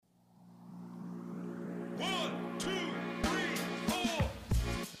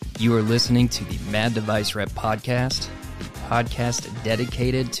You are listening to the Mad Device Rep podcast, the podcast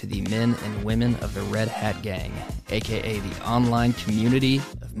dedicated to the men and women of the Red Hat Gang, aka the online community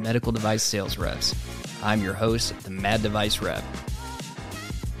of medical device sales reps. I'm your host, the Mad Device Rep.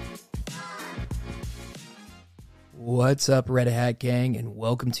 What's up, Red Hat Gang, and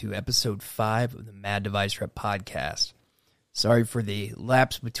welcome to episode 5 of the Mad Device Rep podcast. Sorry for the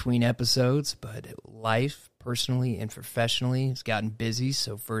lapse between episodes, but life, personally and professionally, has gotten busy,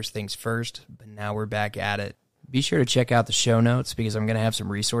 so first things first, but now we're back at it. Be sure to check out the show notes because I'm going to have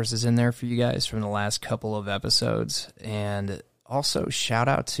some resources in there for you guys from the last couple of episodes, and also shout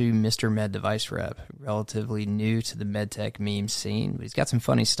out to Mr. Med Device Rep, relatively new to the medtech meme scene, but he's got some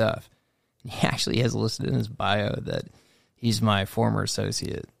funny stuff. He actually has listed in his bio that he's my former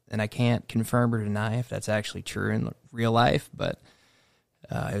associate, and I can't confirm or deny if that's actually true in real life, but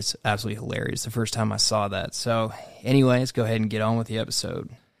it was absolutely hilarious the first time I saw that. So anyway, let's go ahead and get on with the episode.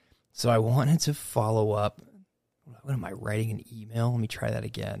 So I wanted to follow up. What am I writing, an email? Let me try that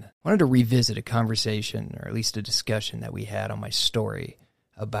again. I wanted to revisit a conversation, or at least a discussion that we had on my story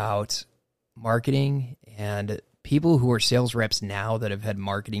about marketing and people who are sales reps now that have had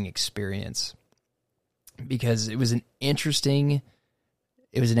marketing experience, because it was an interesting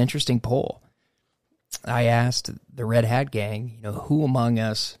poll. I asked the Red Hat Gang, who among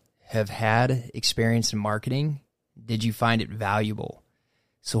us have had experience in marketing? Did you find it valuable?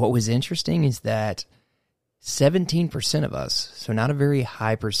 So what was interesting is that 17% of us, so not a very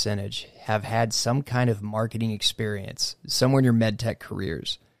high percentage, have had some kind of marketing experience somewhere in your medtech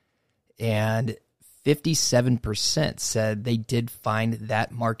careers. And 57% said they did find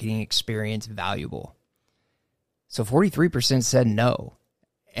that marketing experience valuable. So 43% said no.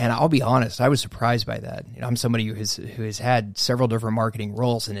 And I'll be honest, I was surprised by that. I'm somebody who has had several different marketing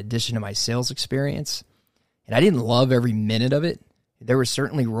roles in addition to my sales experience. And I didn't love every minute of it. There were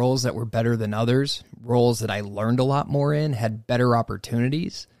certainly roles that were better than others, roles that I learned a lot more in, had better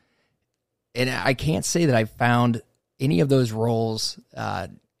opportunities. And I can't say that I found any of those roles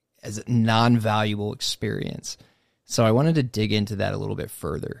as a non-valuable experience. So I wanted to dig into that a little bit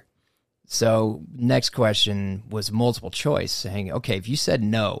further. So next question was multiple choice, saying, okay, if you said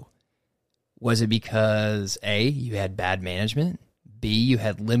no, was it because A, you had bad management, B, you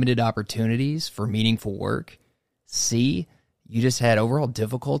had limited opportunities for meaningful work, C, you just had overall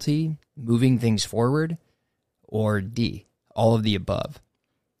difficulty moving things forward, or D, all of the above?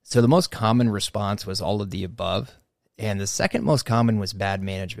 So the most common response was all of the above, and the second most common was bad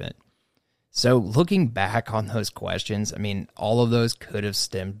management. So looking back on those questions, all of those could have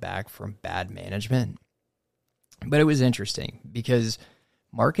stemmed back from bad management. But it was interesting because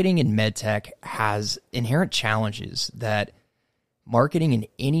marketing in medtech has inherent challenges that marketing in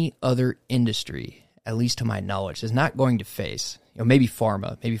any other industry, at least to my knowledge, is not going to face. Maybe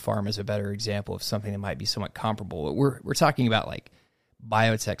pharma. Maybe pharma is a better example of something that might be somewhat comparable. But we're talking about like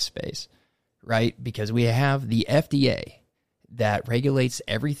biotech space, right? Because we have the FDA that regulates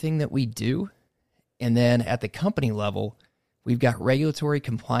everything that we do. And then at the company level, we've got regulatory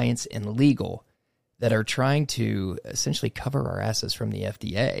compliance and legal that are trying to essentially cover our asses from the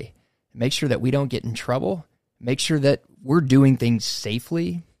FDA, make sure that we don't get in trouble, make sure that we're doing things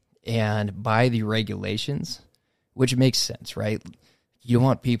safely and by the regulations, which makes sense, right? You don't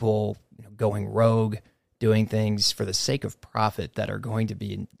want people going rogue, doing things for the sake of profit that are going to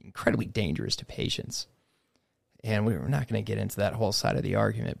be incredibly dangerous to patients. And we're not going to get into that whole side of the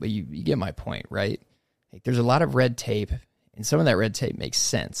argument, but you get my point, right? Like, there's a lot of red tape, and some of that red tape makes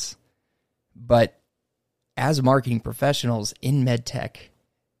sense. But as marketing professionals in medtech,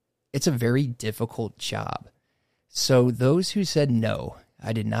 it's a very difficult job. So those who said no,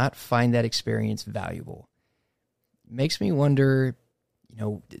 I did not find that experience valuable, makes me wonder,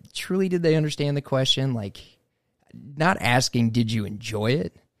 truly did they understand the question? Like, not asking, did you enjoy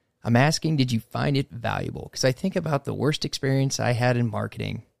it? I'm asking, did you find it valuable? Because I think about the worst experience I had in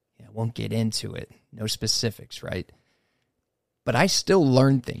marketing. I won't get into it, no specifics, right? But I still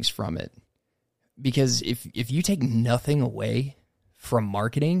learned things from it. Because if you take nothing away from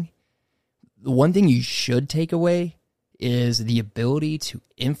marketing, the one thing you should take away is the ability to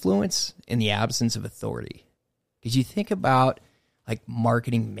influence in the absence of authority. Because you think about like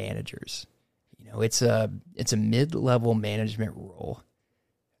marketing managers, it's a mid-level management role.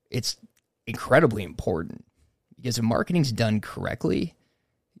 It's incredibly important because if marketing's done correctly,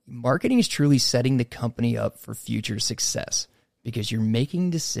 marketing is truly setting the company up for future success because you're making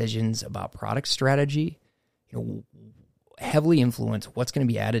decisions about product strategy, heavily influence what's going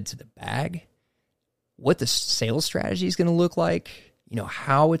to be added to the bag, what the sales strategy is going to look like,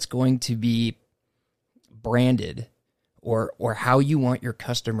 how it's going to be branded or how you want your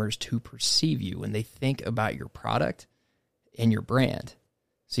customers to perceive you when they think about your product and your brand.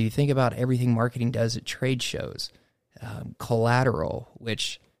 So you think about everything marketing does at trade shows, collateral,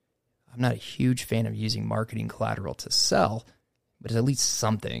 which I'm not a huge fan of using marketing collateral to sell, but it's at least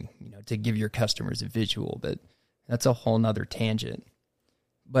something, to give your customers a visual, but that's a whole nother tangent.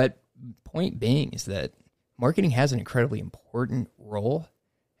 But point being is that marketing has an incredibly important role,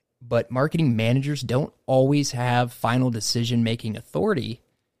 but marketing managers don't always have final decision-making authority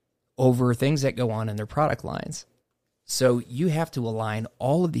over things that go on in their product lines. So you have to align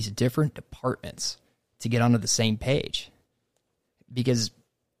all of these different departments to get onto the same page. Because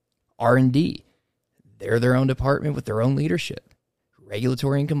R&D, they're their own department with their own leadership.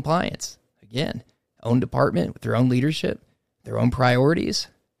 Regulatory and compliance, again, own department with their own leadership, their own priorities.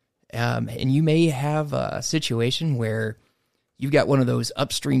 And you may have a situation where you've got one of those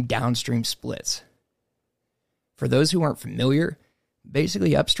upstream, downstream splits. For those who aren't familiar,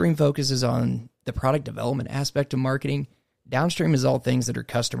 basically upstream focuses on the product development aspect of marketing. Downstream is all things that are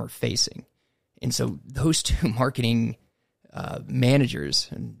customer facing. And so those two marketing managers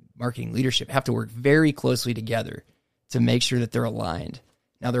and marketing leadership have to work very closely together to make sure that they're aligned.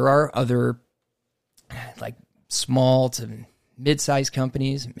 Now, there are other like small to mid-sized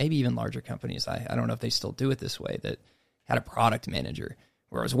companies, maybe even larger companies. I don't know if they still do it this way, that had a product manager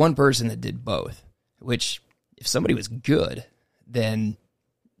where it was one person that did both, which if somebody was good, then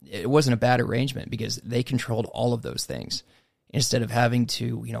it wasn't a bad arrangement because they controlled all of those things instead of having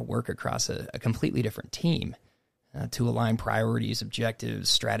to, work across a completely different team to align priorities, objectives,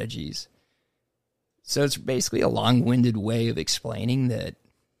 strategies. So it's basically a long-winded way of explaining that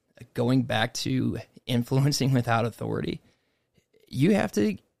going back to influencing without authority, you have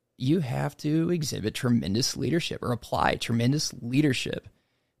to exhibit tremendous leadership or apply tremendous leadership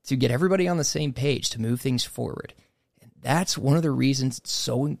to get everybody on the same page to move things forward. And that's one of the reasons it's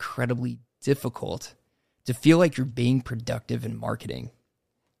so incredibly difficult to feel like you're being productive in marketing.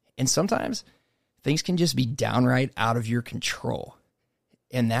 And sometimes things can just be downright out of your control.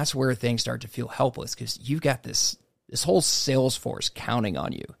 And that's where things start to feel helpless because you've got this whole sales force counting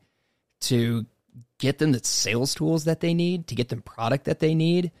on you to get them the sales tools that they need, to get them product that they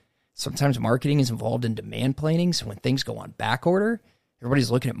need. Sometimes marketing is involved in demand planning. So when things go on back order,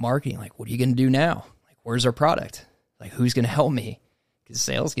 everybody's looking at marketing like, what are you going to do now? Like, where's our product? Like, who's going to help me? Because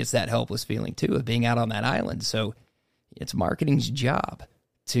sales gets that helpless feeling too of being out on that island. So it's marketing's job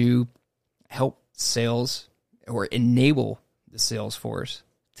to help sales or enable the sales force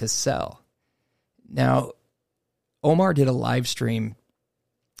to sell. Now, Omar did a live stream.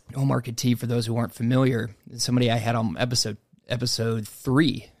 Omar Khatib, for those who aren't familiar, is somebody I had on episode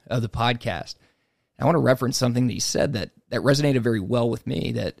 3 of the podcast. I want to reference something that he said that resonated very well with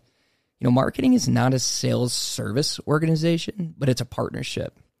me, that marketing is not a sales service organization, but it's a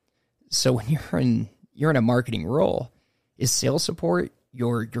partnership. So when you're in a marketing role, is sales support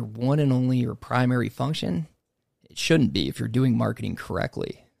your one and only your primary function? It shouldn't be if you're doing marketing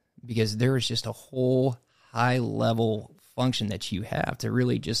correctly, because there is just a whole high level function that you have to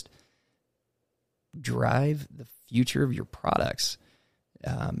really just drive the future of your products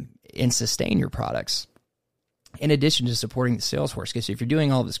and sustain your products. In addition to supporting the sales force, because if you're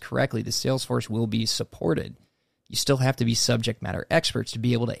doing all this correctly, the sales force will be supported. You still have to be subject matter experts to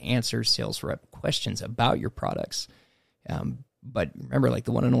be able to answer sales rep questions about your products. But remember, like,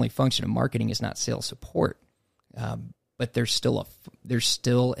 the one and only function of marketing is not sales support. But there's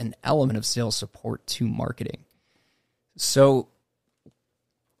still an element of sales support to marketing. So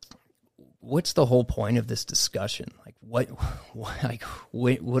what's the whole point of this discussion? Like, what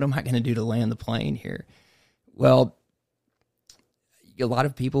am I going to do to land the plane here? Well, a lot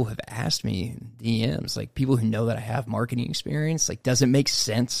of people have asked me in DMs, like people who know that I have marketing experience, like, does it make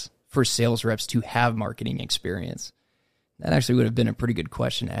sense for sales reps to have marketing experience? That actually would have been a pretty good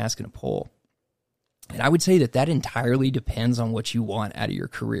question to ask in a poll. And I would say that entirely depends on what you want out of your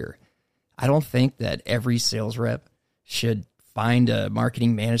career. I don't think that every sales rep should find a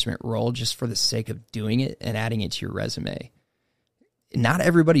marketing management role just for the sake of doing it and adding it to your resume. Not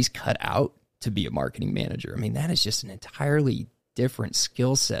everybody's cut out to be a marketing manager. I mean, that is just an entirely different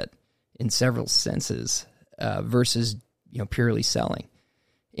skill set in several senses versus purely selling.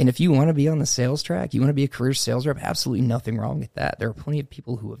 And if you want to be on the sales track, you want to be a career sales rep, absolutely nothing wrong with that. There are plenty of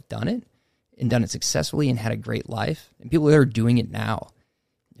people who have done it and done it successfully and had a great life, and people that are doing it now.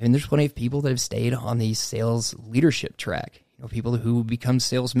 And there's plenty of people that have stayed on the sales leadership track. People who become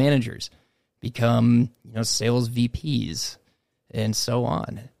sales managers, become sales VPs, and so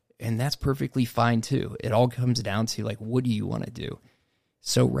on. And that's perfectly fine too. It all comes down to, like, what do you want to do?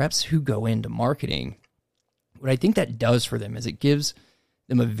 So reps who go into marketing What I think that does for them is it gives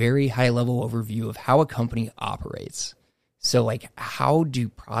them a very high level overview of how a company operates. So like how do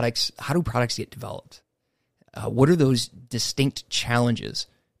products get developed? What are those distinct challenges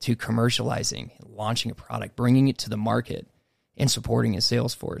to commercializing, launching a product, bringing it to the market, and supporting a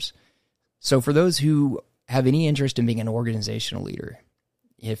sales force? So for those who have any interest in being an organizational leader,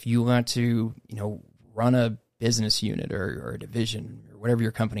 if you want to, run a business unit or a division or whatever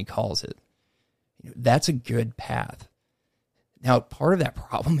your company calls it, that's a good path. Now, part of that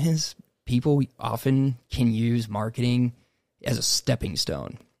problem is people often can use marketing as a stepping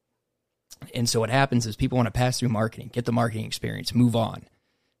stone. And so what happens is people want to pass through marketing, get the marketing experience, move on.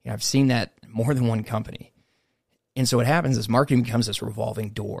 I've seen that more than one company. And so what happens is marketing becomes this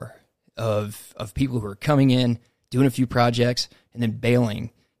revolving door of people who are coming in, doing a few projects, and then bailing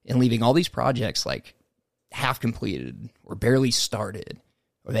and leaving all these projects like half completed or barely started,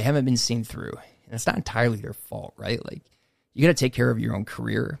 or they haven't been seen through. And it's not entirely their fault, right? Like, you got to take care of your own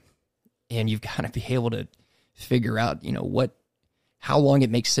career, and you've got to be able to figure out, how long it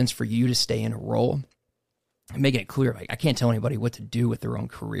makes sense for you to stay in a role, and making it clear. Like, I can't tell anybody what to do with their own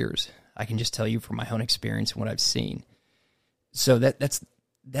careers. I can just tell you from my own experience and what I've seen. So that's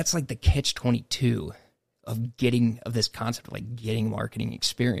like the catch-22 of this concept of like getting marketing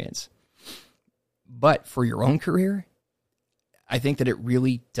experience. But for your own career, I think that it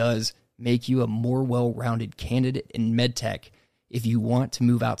really does make you a more well-rounded candidate in medtech if you want to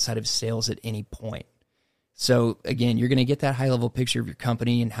move outside of sales at any point. So again, you're going to get that high-level picture of your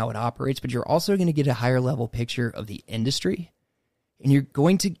company and how it operates, but you're also going to get a higher-level picture of the industry, and you're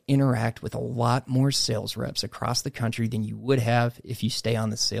going to interact with a lot more sales reps across the country than you would have if you stay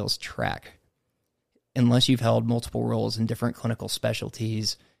on the sales track, unless you've held multiple roles in different clinical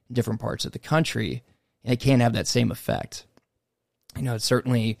specialties in different parts of the country, and it can't have that same effect. It's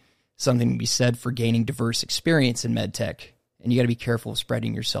certainly something to be said for gaining diverse experience in medtech, and you got to be careful of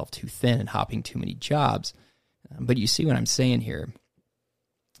spreading yourself too thin and hopping too many jobs. But you see what I'm saying here.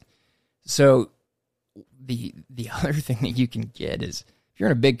 So the other thing that you can get is if you're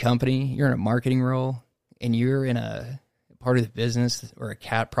in a big company, you're in a marketing role, and you're in a part of the business or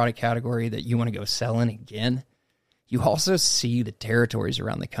a product category that you want to go sell in again, you also see the territories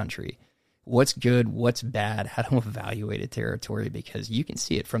around the country. What's good, what's bad, how to evaluate a territory, because you can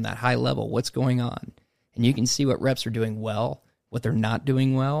see it from that high level, what's going on. And you can see what reps are doing well, what they're not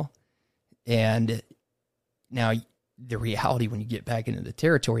doing well. And now the reality when you get back into the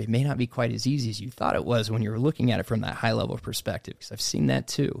territory, it may not be quite as easy as you thought it was when you were looking at it from that high level perspective, because I've seen that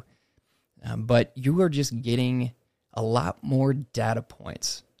too. But you are just getting a lot more data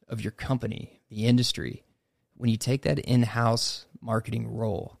points of your company, the industry, when you take that in-house marketing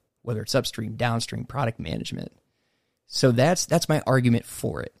role, whether it's upstream, downstream, product management. So that's my argument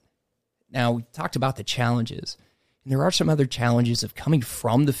for it. Now, we talked about the challenges, and there are some other challenges of coming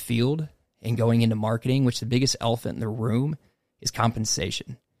from the field and going into marketing, which the biggest elephant in the room is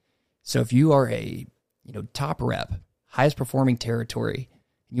compensation. So if you are a top rep, highest performing territory,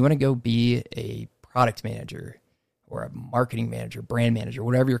 and you want to go be a product manager or a marketing manager, brand manager,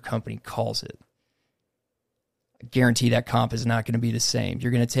 whatever your company calls it, I guarantee that comp is not going to be the same.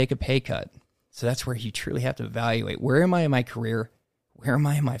 You're going to take a pay cut. So that's where you truly have to evaluate, where am I in my career? Where am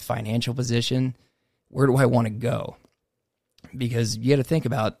I in my financial position? Where do I want to go? Because you got to think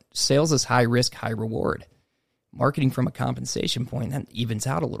about sales is high risk, high reward. Marketing from a compensation point, that evens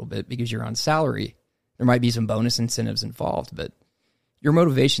out a little bit because you're on salary. There might be some bonus incentives involved, but your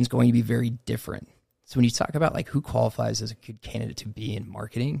motivation is going to be very different. So when you talk about like who qualifies as a good candidate to be in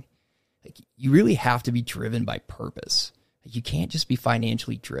marketing, like you really have to be driven by purpose. Like you can't just be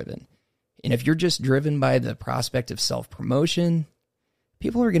financially driven. And if you're just driven by the prospect of self-promotion,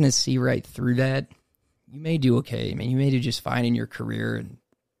 people are going to see right through that. You may do okay. I mean, you may do just fine in your career.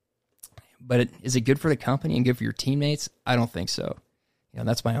 But is it good for the company and good for your teammates? I don't think so.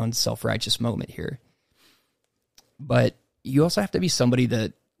 That's my own self-righteous moment here. But you also have to be somebody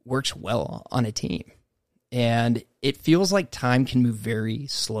that works well on a team. And it feels like time can move very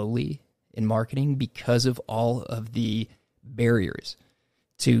slowly in marketing because of all of the barriers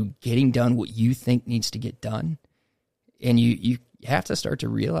to getting done what you think needs to get done. And you have to start to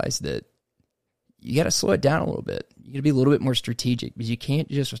realize that you got to slow it down a little bit. You got to be a little bit more strategic because you can't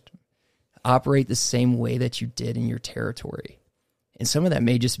just operate the same way that you did in your territory. And some of that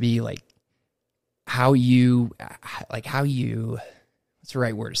may just be like how you, what's the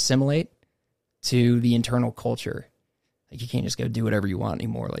right word, assimilate to the internal culture. Like you can't just go do whatever you want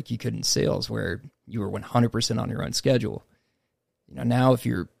anymore like you could in sales where you were 100% on your own schedule. Now if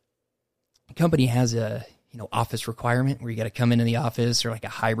your company has a, office requirement where you got to come into the office or like a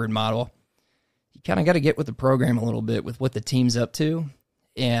hybrid model, you you kind of got to get with the program a little bit with what the team's up to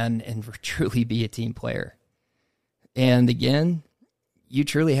and truly be a team player. And again, you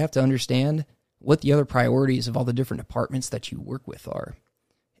truly have to understand what the other priorities of all the different departments that you work with are,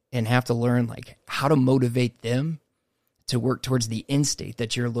 and have to learn like how to motivate them to work towards the end state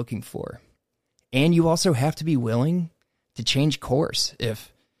that you're looking for. And you also have to be willing to change course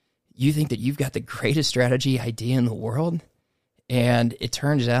if you think that you've got the greatest strategy idea in the world, and it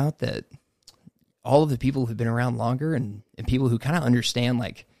turns out that all of the people who've been around longer and people who kind of understand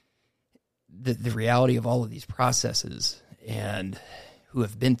like the reality of all of these processes and who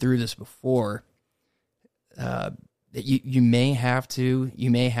have been through this before, that you may have to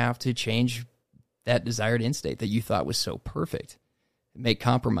change that desired end state that you thought was so perfect, make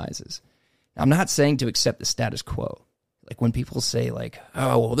compromises. Now, I'm not saying to accept the status quo. Like when people say like,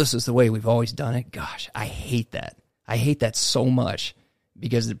 oh, well, this is the way we've always done it. Gosh, I hate that. I hate that so much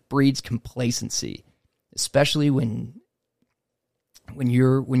because it breeds complacency, especially when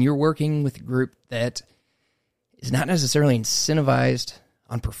you're working with a group that is not necessarily incentivized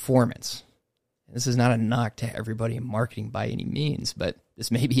on performance. This is not a knock to everybody in marketing by any means, but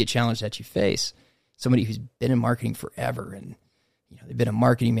this may be a challenge that you face. Somebody who's been in marketing forever and they've been a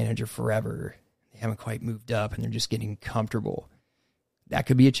marketing manager forever, they haven't quite moved up and they're just getting comfortable. That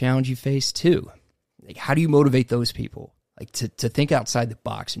could be a challenge you face too. Like, how do you motivate those people? Like to think outside the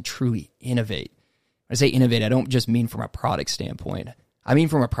box and truly innovate. When I say innovate, I don't just mean from a product standpoint. I mean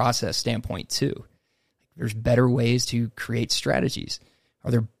from a process standpoint too. There's better ways to create strategies. Are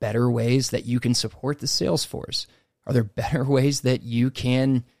there better ways that you can support the sales force? Are there better ways that you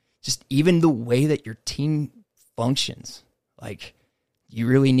can just even the way that your team functions? Like, you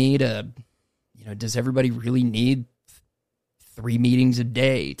really need does everybody really need 3 meetings a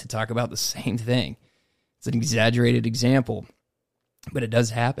day to talk about the same thing? It's an exaggerated example, but it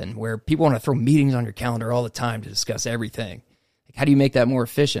does happen where people want to throw meetings on your calendar all the time to discuss everything. Like, how do you make that more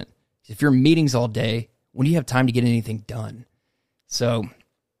efficient? If you're in meetings all day, when do you have time to get anything done? So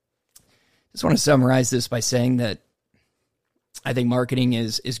just want to summarize this by saying that I think marketing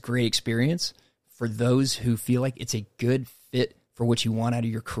is great experience for those who feel like it's a good fit for what you want out of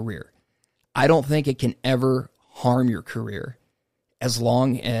your career. I don't think it can ever harm your career as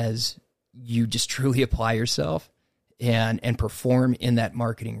long as you just truly apply yourself and perform in that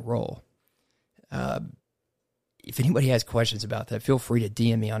marketing role. If anybody has questions about that, feel free to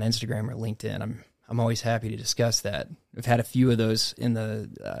DM me on Instagram or LinkedIn. I'm always happy to discuss that. We've had a few of those in the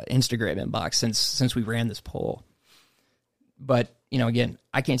Instagram inbox since we ran this poll. But, again,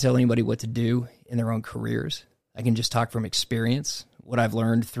 I can't tell anybody what to do in their own careers. I can just talk from experience, what I've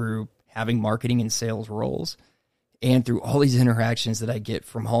learned through having marketing and sales roles, and through all these interactions that I get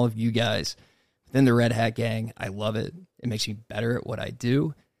from all of you guys within the Red Hat Gang. I love it. It makes me better at what I do.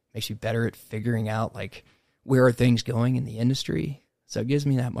 It makes me better at figuring out, like, where are things going in the industry. So it gives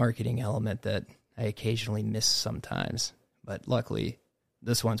me that marketing element that I occasionally miss sometimes. But luckily,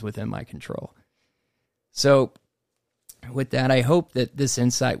 this one's within my control. So with that, I hope that this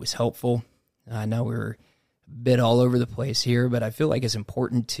insight was helpful. I know we're a bit all over the place here, but I feel like it's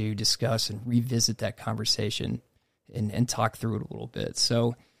important to discuss and revisit that conversation and talk through it a little bit.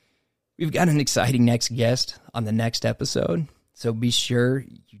 So we've got an exciting next guest on the next episode, so be sure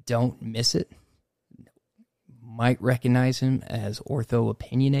you don't miss it. Might recognize him as Ortho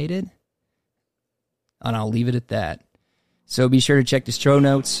Opinionated, and I'll leave it at that. So be sure to check the show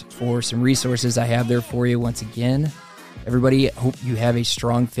notes for some resources I have there for you once again. Everybody, hope you have a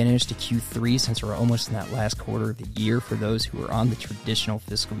strong finish to Q3 since we're almost in that last quarter of the year for those who are on the traditional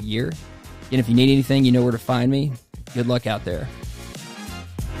fiscal year. And if you need anything, you know where to find me. Good luck out there.